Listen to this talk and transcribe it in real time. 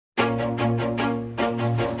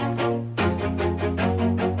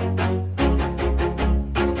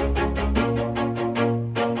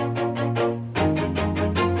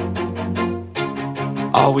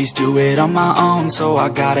Always do it on my own, so I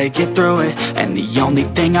gotta get through it. And the only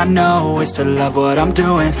thing I know is to love what I'm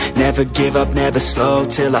doing. Never give up, never slow,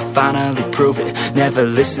 till I finally prove it. Never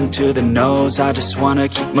listen to the no's, I just wanna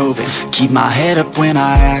keep moving. Keep my head up when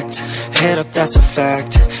I act, head up, that's a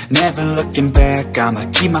fact. Never looking back, I'ma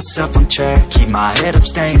keep myself on track. Keep my head up,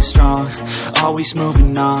 staying strong, always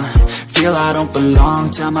moving on. Feel I don't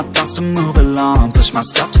belong, tell my thoughts to move along. Push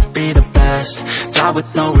myself to be the best, die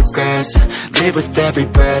with no regrets. Live with every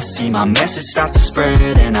breath, see my message start to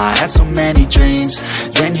spread. And I had so many dreams,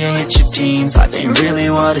 then you hit your teens. Life ain't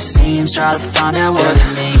really what it seems, try to find out what it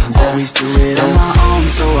means. Always do it on my own,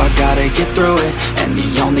 so I gotta get through it. And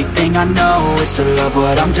the only thing I know is to love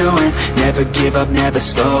what I'm doing. Never give up, never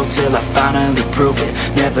slow, till I finally prove it.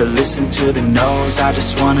 Never listen to the no's, I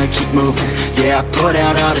just wanna keep moving. Yeah, I put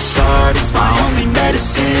out all this art, it's my only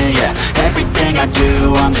medicine. Yeah, everything I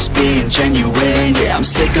do, I'm just being genuine. Yeah, I'm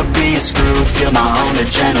sick of being screwed, feel my own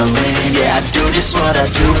adrenaline. Yeah, I do just what I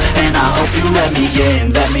do, and I hope you let me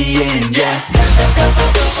in, yeah.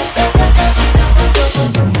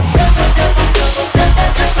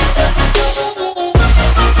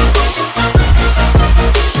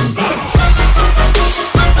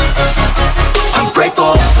 I'm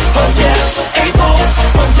grateful, oh yeah, able,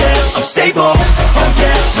 oh yeah, I'm stable, oh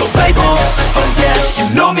yeah, no label, oh yeah,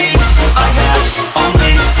 you know me, I have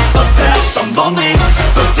only a path, I'm lonely,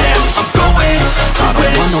 but damn, I'm going to win. I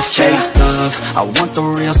don't want no fake love, I want the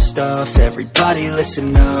real stuff. Everybody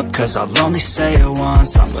listen up, cause I'll only say it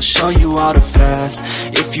once. I'm gonna show you all the path,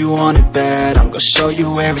 if you want it bad. I'm gonna show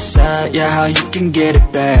you where it's at, yeah, how you can get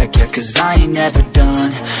it back. Yeah, cause I ain't never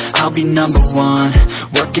done, I'll be number one.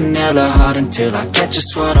 Working hella hard until I get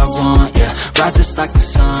just what I want, yeah. Rises like the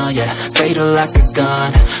sun, yeah, fatal like a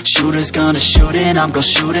gun. Shooter's gonna shoot and I'm gonna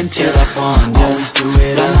shoot until I won, yeah. Always do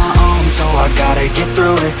it on my own, so I gotta get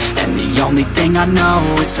through it. And the only thing I know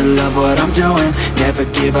is to love what I'm doing. Never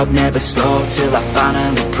give up, never slow, till I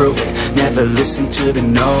finally prove it. Never listen to the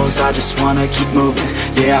no's, I just wanna keep moving.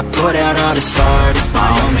 Yeah, I put out all this art, it's my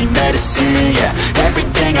only medicine. Yeah,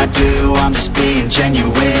 everything I do, I'm just being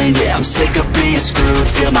genuine. Yeah, I'm sick of being screwed,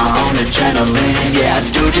 feel my own adrenaline. Yeah, I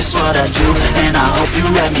do just what I do, and I hope you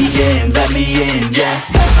let me in, yeah.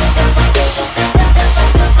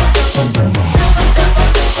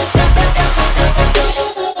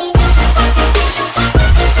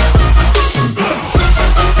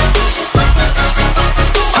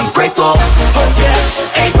 I'm grateful, oh yeah,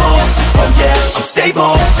 able, oh yeah, I'm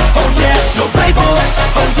stable, oh yeah, no label,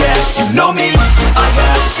 oh yeah, you know me, I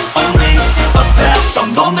have only a path,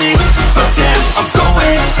 I'm lonely, but damn, I'm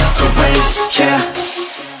going to win, yeah.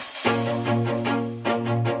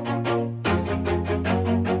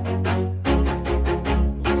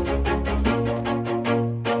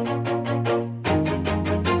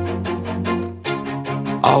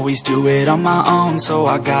 Always do it on my own, so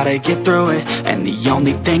I gotta get through it. And the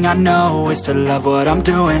only thing I know is to love what I'm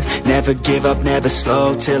doing. Never give up, never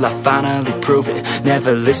slow, till I finally prove it.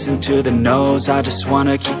 Never listen to the no's, I just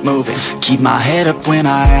wanna keep moving. Keep my head up when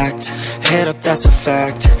I act, head up, that's a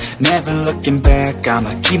fact. Never looking back,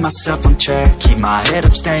 I'ma keep myself on track. Keep my head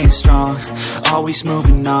up, staying strong, always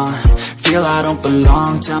moving on. Feel I don't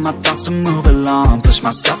belong, tell my thoughts to move along. Push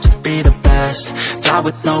myself to be the best, die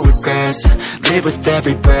with no regrets. Live with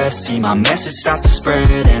every breath, see my message start to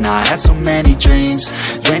spread. And I had so many dreams,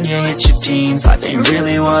 then you hit your teens. Life ain't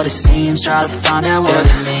really what it seems, try to find out what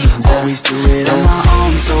it means. Always do it on my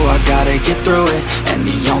own, so I gotta get through it. And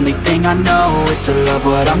the only thing I know is to love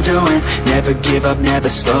what I'm doing. Never give up, never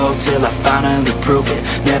slow, till I finally prove it.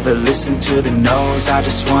 Never listen to the no's, I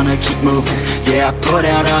just wanna keep moving. Yeah, I put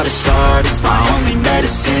out all this art, it's my only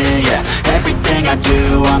medicine. Yeah, everything I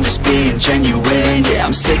do, I'm just being genuine. Yeah,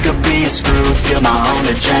 I'm sick of being screwed, feel my own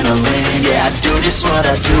adrenaline. Yeah, I do just what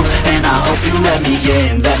I do, and I hope you let me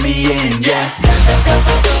in, yeah.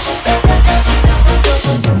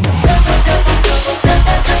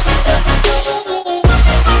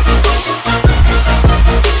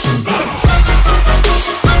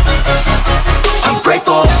 I'm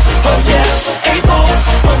grateful, oh yeah, able,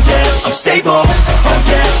 oh yeah, I'm stable, oh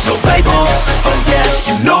yeah, no label, oh yeah,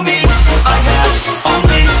 you know me, I have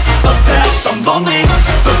only a path, I'm lonely,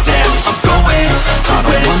 but damn, I'm going to win. I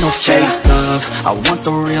don't want no fake love, I want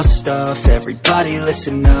the real stuff. stuff. Everybody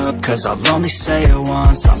listen up, cause I'll only say it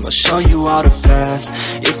once. I'm gonna show you all the path.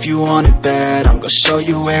 If you want it bad, I'm gonna show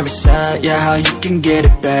you where it's at. Yeah, how you can get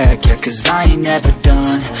it back. Yeah, cause I ain't never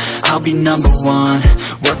done. I'll be number one,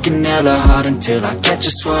 working hella hard until I get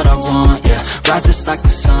just what I want. Yeah, rises like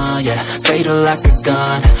the sun, yeah, fatal like a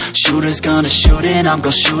gun. Shooters gonna shoot and I'm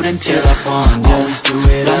gonna shoot until I won. Yeah, always do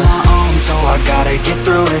it on my own, so I gotta get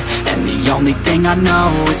through it. And the only thing I know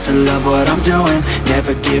is to love what I'm doing.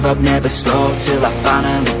 Never give up, never slow, till I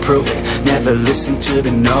finally prove it. Never listen to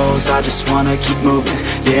the no's, I just wanna keep moving.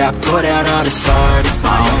 Yeah, I put out all this art, it's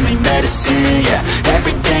my only medicine. Yeah,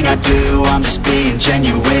 everything I do, I'm just being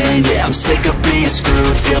genuine. Yeah, I'm sick of being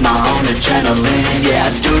screwed, feel my own adrenaline. Yeah,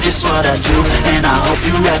 I do just what I do, and I hope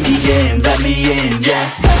you let me in, yeah.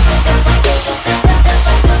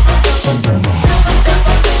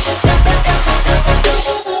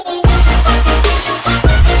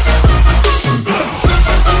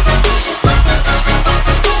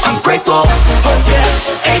 I'm grateful, oh yeah,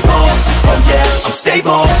 able, oh yeah, I'm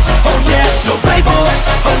stable, oh yeah, no label,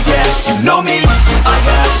 oh yeah, you know me, I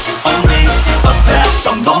have only a path,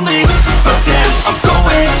 I'm lonely, but damn, I'm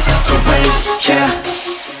going to win.